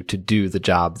hiring you to do the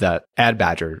job that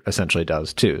AdBadger essentially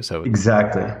does too. So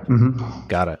exactly. Mm-hmm.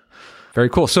 Got it. Very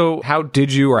cool. So how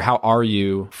did you or how are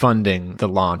you funding the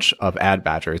launch of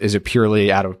AdBadger? Is it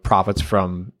purely out of profits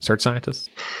from search scientists?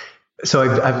 So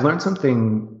I've learned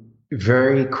something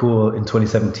very cool in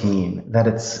 2017, that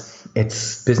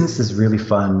it's business is really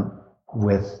fun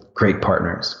with great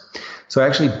partners. So I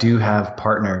actually do have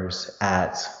partners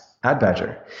at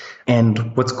AdBadger.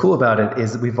 And what's cool about it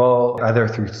is that we've all, either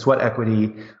through sweat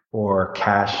equity or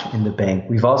cash in the bank,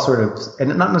 we've all sort of,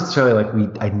 and not necessarily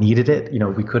like I needed it,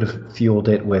 we could have fueled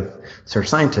it with search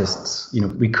scientists,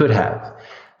 we could have.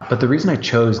 But the reason I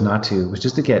chose not to was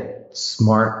just to get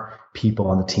smart people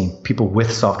on the team, people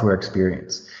with software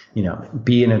experience,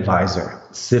 be an advisor,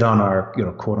 sit on our,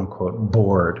 quote unquote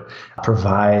board,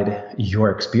 provide your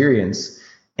experience,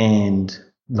 and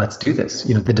let's do this.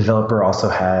 The developer also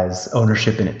has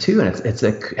ownership in it too. And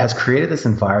it has created this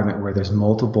environment where there's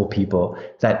multiple people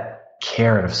that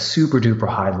care at a super duper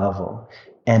high level.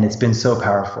 And it's been so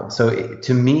powerful. So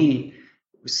to me,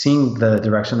 seeing the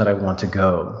direction that I want to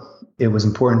go, it was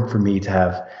important for me to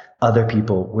have other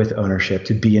people with ownership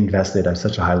to be invested at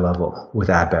such a high level with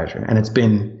AdBadger. And it's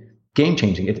been game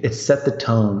changing. It set the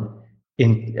tone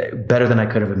in better than I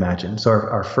could have imagined. So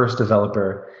our first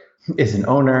developer is an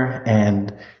owner,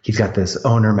 and he's got this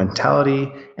owner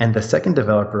mentality. And the second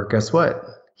developer, guess what?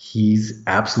 He's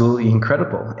absolutely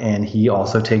incredible, and he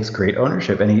also takes great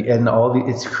ownership. And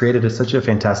it's created such a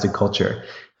fantastic culture,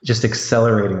 just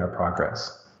accelerating our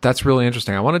progress. That's really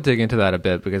interesting. I want to dig into that a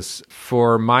bit, because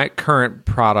for my current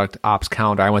product ops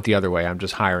calendar, I went the other way. I'm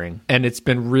just hiring, and it's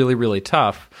been really, really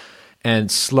tough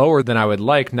and slower than I would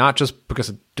like, not just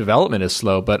because development is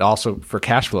slow, but also for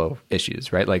cash flow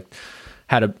issues, right? Like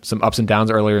had some ups and downs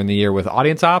earlier in the year with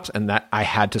audience ops, and that I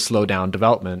had to slow down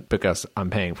development because I'm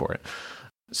paying for it.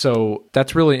 So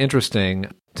that's really interesting.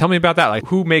 Tell me about that. Like,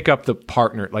 who make up the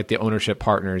partner, like the ownership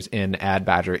partners in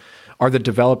AdBadger? Are the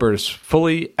developers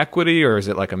fully equity, or is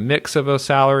it like a mix of a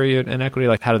salary and equity?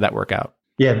 Like, how did that work out?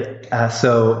 Yeah.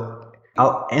 So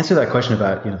I'll answer that question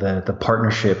about the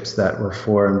partnerships that were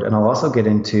formed, and I'll also get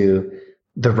into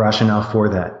the rationale for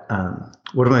that.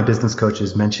 One of my business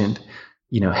coaches mentioned,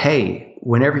 hey,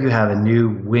 whenever you have a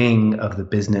new wing of the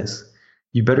business,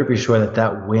 you better be sure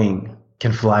that wing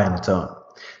can fly on its own,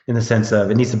 in the sense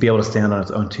of it needs to be able to stand on its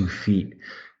own 2 feet.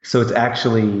 So it would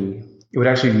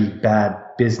actually be bad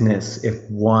business if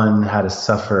one had to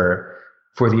suffer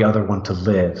for the other one to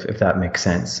live, if that makes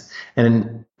sense.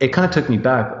 And it kind of took me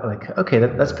back, like, okay,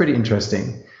 that's pretty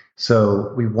interesting.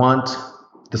 So we want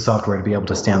the software to be able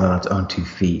to stand on its own 2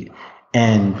 feet.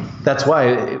 And that's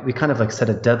why we kind of like set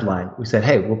a deadline. We said,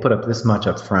 hey, we'll put up this much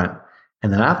up front.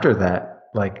 And then after that,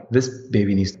 like, this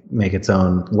baby needs to make its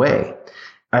own way.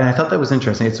 And I thought that was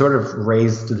interesting. It sort of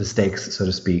raised the stakes, so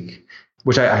to speak,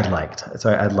 which I liked.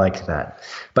 So I liked that.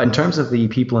 But in terms of the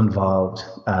people involved,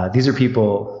 these are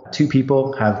people, 2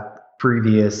 people have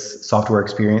previous software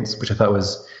experience, which I thought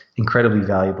was incredibly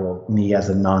valuable, me as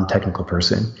a non-technical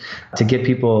person, to get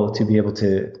people to be able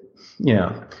to,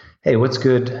 hey, what's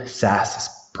good SaaS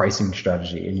pricing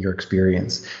strategy in your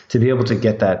experience? To be able to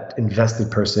get that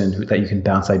invested person that you can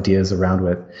bounce ideas around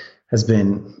with has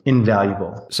been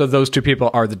invaluable. So those 2 people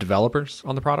are the developers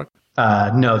on the product?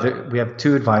 No, we have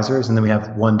 2 advisors, and then we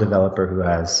have 1 developer who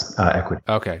has equity.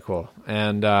 Okay, cool.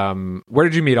 And where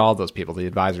did you meet all those people, the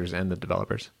advisors and the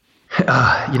developers?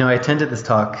 I attended this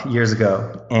talk years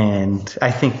ago, and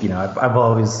I think, I've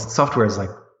always, software is like,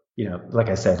 like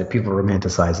I said, people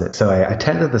romanticize it. So I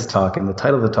attended this talk, and the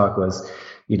title of the talk was,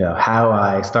 how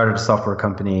I started a software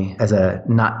company as a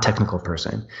not technical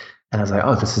person. And I was like,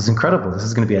 oh, this is incredible. This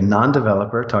is going to be a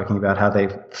non-developer talking about how they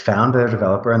found their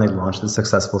developer and they launched the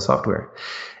successful software.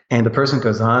 And the person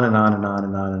goes on and on and on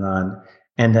and on and on.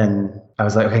 And then I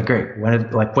was like, okay, great.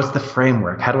 What's the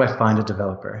framework? How do I find a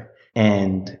developer?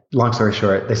 And long story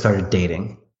short, they started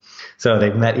dating. So they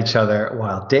met each other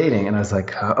while dating. And I was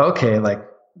like, okay,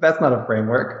 that's not a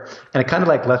framework. And it kind of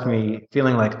left me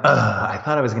feeling like, I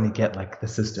thought I was going to get the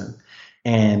system.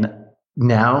 And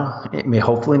now,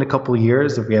 hopefully in a couple of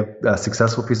years, if we have a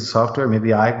successful piece of software,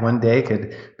 maybe I one day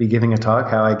could be giving a talk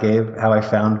how I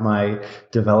found my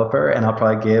developer, and I'll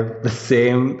probably give the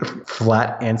same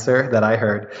flat answer that I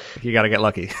heard. You got to get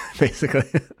lucky, basically.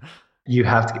 You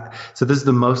have to. So this is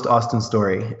the most Austin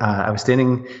story. I was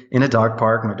standing in a dog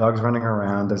park. My dog's running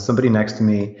around. There's somebody next to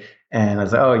me. And I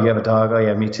was like, oh, you have a dog? Oh,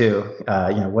 yeah, me too.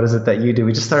 What is it that you do?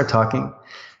 We just started talking.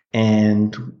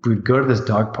 And we'd go to this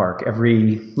dog park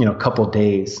every, couple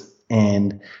days.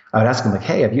 And I would ask him, like,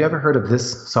 hey, have you ever heard of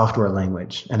this software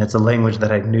language? And it's a language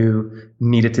that I knew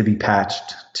needed to be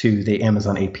patched to the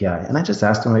Amazon API. And I just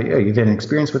asked him, like, oh, you've had an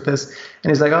experience with this?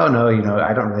 And he's like, oh, no,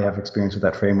 I don't really have experience with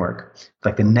that framework.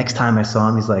 Like the next time I saw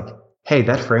him, he's like, hey,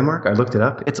 that framework, I looked it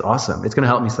up. It's awesome. It's going to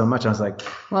help me so much. And I was like,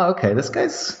 well, okay, this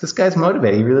guy's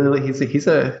motivated.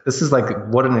 This is like,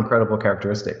 what an incredible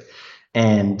characteristic.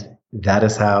 And that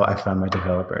is how I found my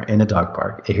developer, in a dog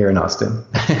park here in Austin.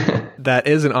 That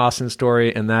is an Austin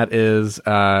story. And that is,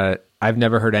 I've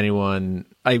never heard anyone,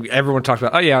 everyone talks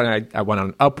about, oh yeah, I went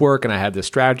on Upwork and I had this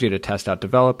strategy to test out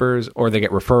developers, or they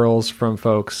get referrals from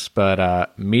folks.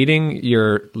 But meeting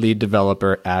your lead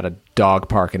developer at a dog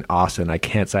park in Austin, I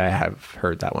can't say I have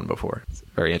heard that one before. It's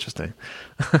very interesting.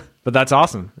 But that's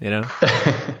awesome,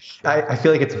 I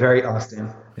feel like it's very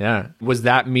Austin. Yeah. Was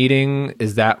that meeting,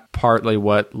 is that partly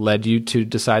what led you to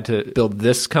decide to build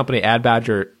this company,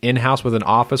 AdBadger, in-house with an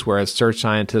office, whereas Search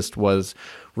Scientist was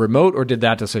remote, or did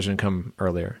that decision come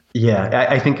earlier? Yeah,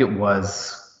 I think it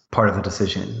was part of the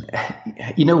decision.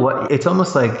 You know what? It's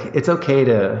almost like it's okay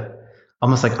to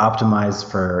almost like optimize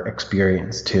for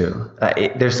experience too.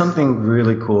 There's something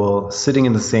really cool sitting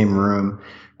in the same room.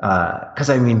 Because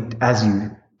as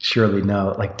you surely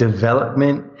know, like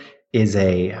development is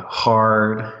a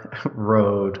hard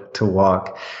road to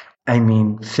walk.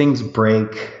 Things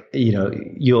break.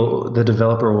 The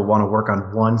developer will want to work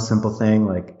on one simple thing,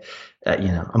 like,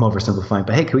 I'm oversimplifying,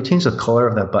 but hey, can we change the color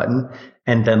of that button?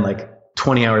 And then like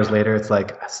 20 hours later, it's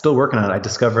like, still working on it. I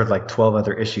discovered like 12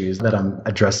 other issues that I'm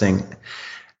addressing.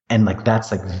 And like,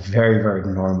 that's like very, very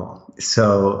normal.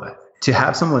 So to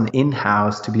have someone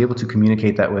in-house to be able to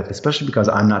communicate that with, especially because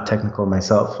I'm not technical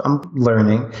myself, I'm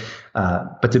learning,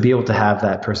 but to be able to have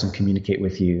that person communicate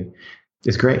with you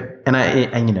is great. And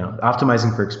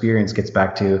optimizing for experience gets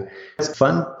back to, it's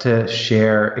fun to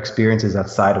share experiences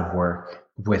outside of work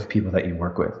with people that you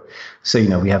work with. So,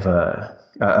 we have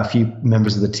a few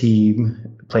members of the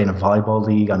team playing a volleyball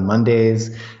league on Mondays.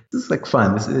 This is like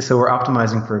fun. So we're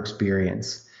optimizing for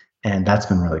experience, and that's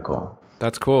been really cool.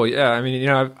 That's cool.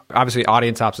 Yeah. Obviously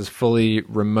Audience Ops is fully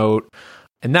remote,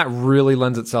 and that really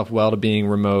lends itself well to being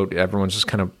remote. Everyone's just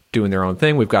kind of doing their own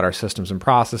thing. We've got our systems and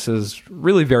processes,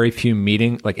 really very few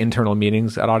internal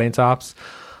meetings at Audience Ops.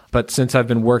 But since I've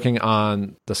been working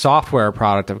on the software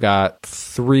product, I've got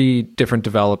 3 different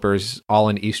developers, all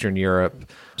in Eastern Europe.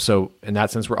 So in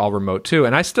that sense, we're all remote too.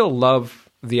 And I still love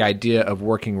the idea of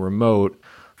working remote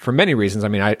for many reasons.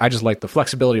 I just like the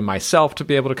flexibility myself to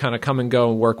be able to kind of come and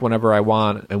go and work whenever I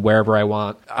want and wherever I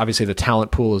want. Obviously, the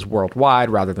talent pool is worldwide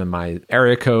rather than my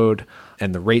area code,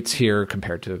 and the rates here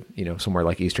compared to, somewhere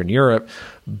like Eastern Europe.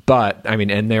 But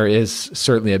and there is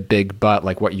certainly a big but,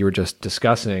 like what you were just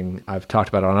discussing. I've talked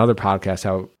about it on other podcasts,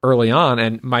 how early on,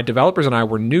 and my developers and I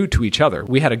were new to each other.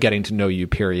 We had a getting to know you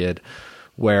period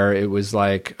where it was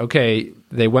like, okay,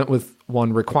 they went with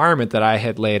one requirement that I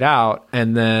had laid out,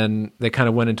 and then they kind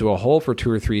of went into a hole for 2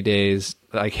 or 3 days,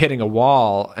 like hitting a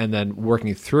wall and then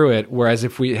working through it. Whereas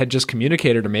if we had just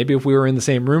communicated, or maybe if we were in the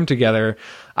same room together,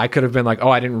 I could have been like, oh,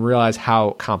 I didn't realize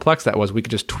how complex that was. We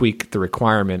could just tweak the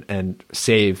requirement and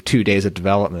save 2 days of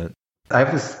development. I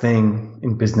have this thing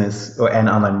in business and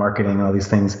online marketing and all these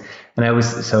things. And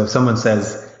so if someone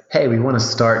says, hey, we want to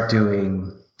start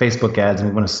doing Facebook ads and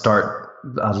we want to start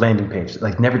a landing page,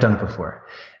 like never done it before.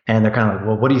 And they're kind of like,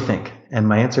 well, what do you think? And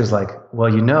my answer is like,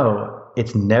 well,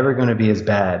 it's never going to be as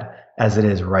bad as it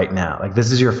is right now. Like,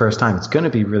 this is your first time. It's going to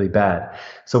be really bad.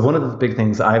 So one of the big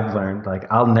things I've learned, like,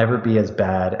 I'll never be as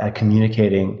bad at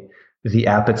communicating the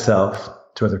app itself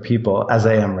to other people as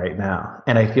I am right now.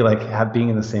 And I feel like being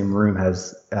in the same room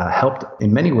has helped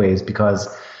in many ways, because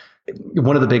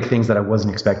one of the big things that I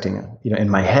wasn't expecting, in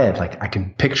my head, like I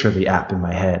can picture the app in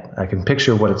my head. I can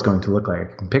picture what it's going to look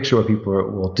like. I can picture what people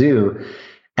will do.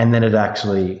 And then it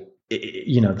actually,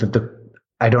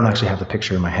 I don't actually have the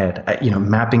picture in my head.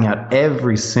 Mapping out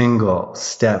every single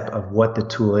step of what the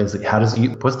tool is.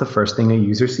 Like, what's the first thing a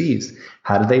user sees?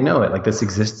 How do they know it? Like, this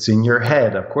exists in your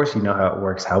head. Of course, you know how it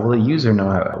works. How will a user know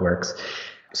how it works?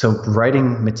 So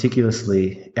writing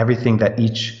meticulously everything that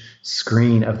each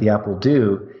screen of the app will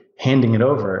do, handing it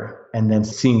over, and then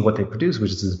seeing what they produce,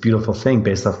 which is this beautiful thing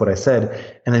based off what I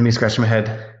said. And then me scratching my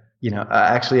head,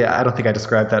 actually, I don't think I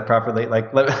described that properly.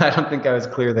 Like, I don't think I was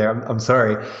clear there. I'm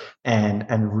sorry. And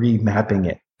remapping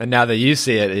it. And now that you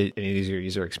see it is your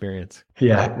user experience.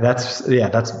 That's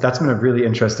been a really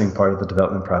interesting part of the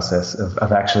development process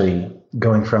of actually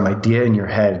going from idea in your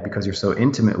head because you're so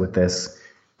intimate with this,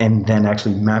 and then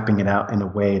actually mapping it out in a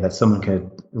way that someone could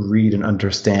read and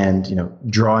understand,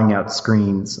 drawing out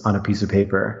screens on a piece of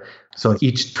paper. So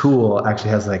each tool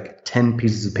actually has like 10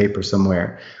 pieces of paper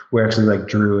somewhere where actually like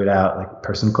drew it out, like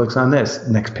person clicks on this,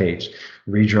 next page,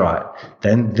 redraw it.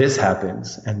 Then this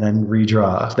happens and then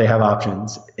redraw. They have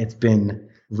options. It's been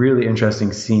really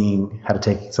interesting seeing how to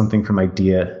take something from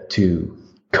idea to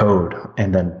code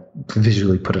and then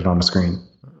visually put it on a screen.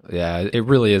 Yeah, it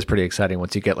really is pretty exciting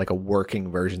once you get like a working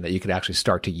version that you could actually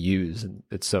start to use. And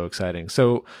it's so exciting.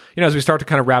 So, as we start to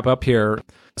kind of wrap up here,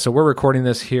 so we're recording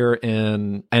this here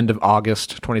in end of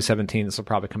August 2017. This will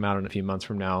probably come out in a few months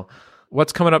from now.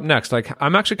 What's coming up next? Like,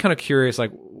 I'm actually kind of curious,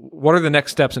 like, what are the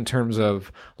next steps in terms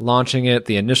of launching it,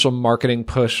 the initial marketing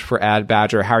push for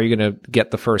AdBadger? How are you going to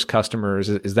get the first customers?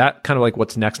 Is that kind of like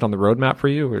what's next on the roadmap for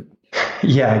you? Or?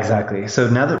 Yeah, exactly. So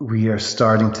now that we are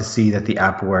starting to see that the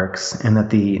app works and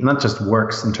that not just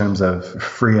works in terms of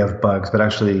free of bugs, but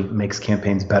actually makes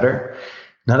campaigns better.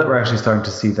 Now that we're actually starting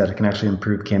to see that it can actually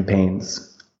improve campaigns,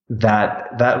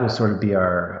 that will sort of be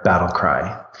our battle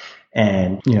cry.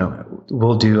 And,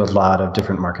 we'll do a lot of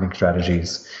different marketing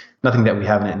strategies. Nothing that we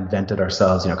haven't invented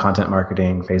ourselves, content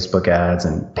marketing, Facebook ads,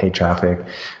 and paid traffic,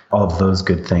 all of those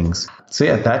good things. So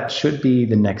yeah, that should be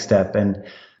the next step. And,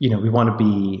 we want to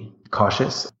be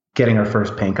cautious, getting our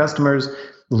first paying customers,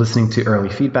 listening to early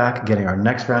feedback, getting our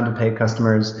next round of paid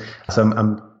customers. So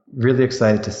I'm really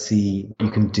excited to see what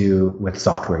you can do with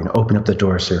software, open up the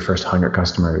doors to your first 100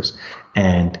 customers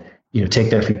and, take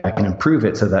their feedback and improve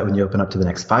it so that when you open up to the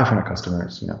next 500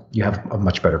 customers, you have a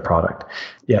much better product.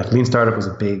 Yeah, Lean Startup was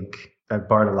I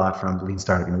borrowed a lot from Lean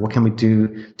Startup. What can we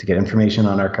do to get information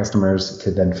on our customers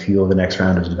to then fuel the next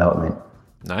round of development?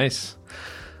 Nice.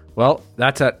 Well,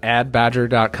 that's at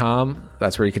adbadger.com.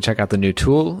 That's where you can check out the new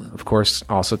tool. Of course,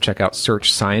 also check out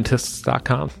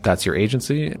searchscientists.com. That's your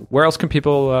agency. Where else can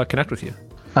people connect with you?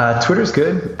 Twitter's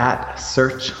good, at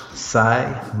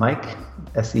searchsci-mike,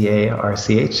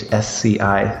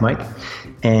 SEARCHSCI Mike.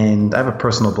 And I have a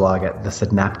personal blog at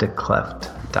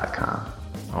thesynapticcleft.com.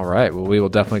 All right. Well, we will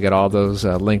definitely get all those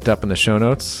linked up in the show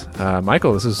notes.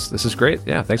 Michael, this is great.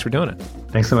 Yeah, thanks for doing it.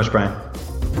 Thanks so much, Brian.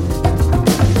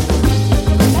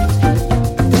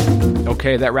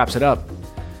 Okay, that wraps it up.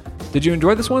 Did you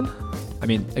enjoy this one? I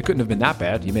mean, it couldn't have been that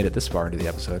bad. You made it this far into the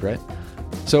episode, right?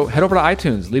 So head over to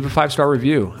iTunes, leave a 5-star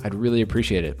review. I'd really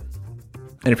appreciate it.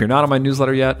 And if you're not on my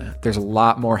newsletter yet, there's a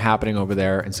lot more happening over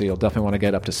there, and so you'll definitely want to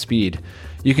get up to speed.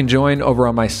 You can join over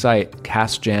on my site,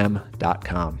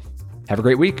 castjam.com. Have a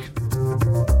great week.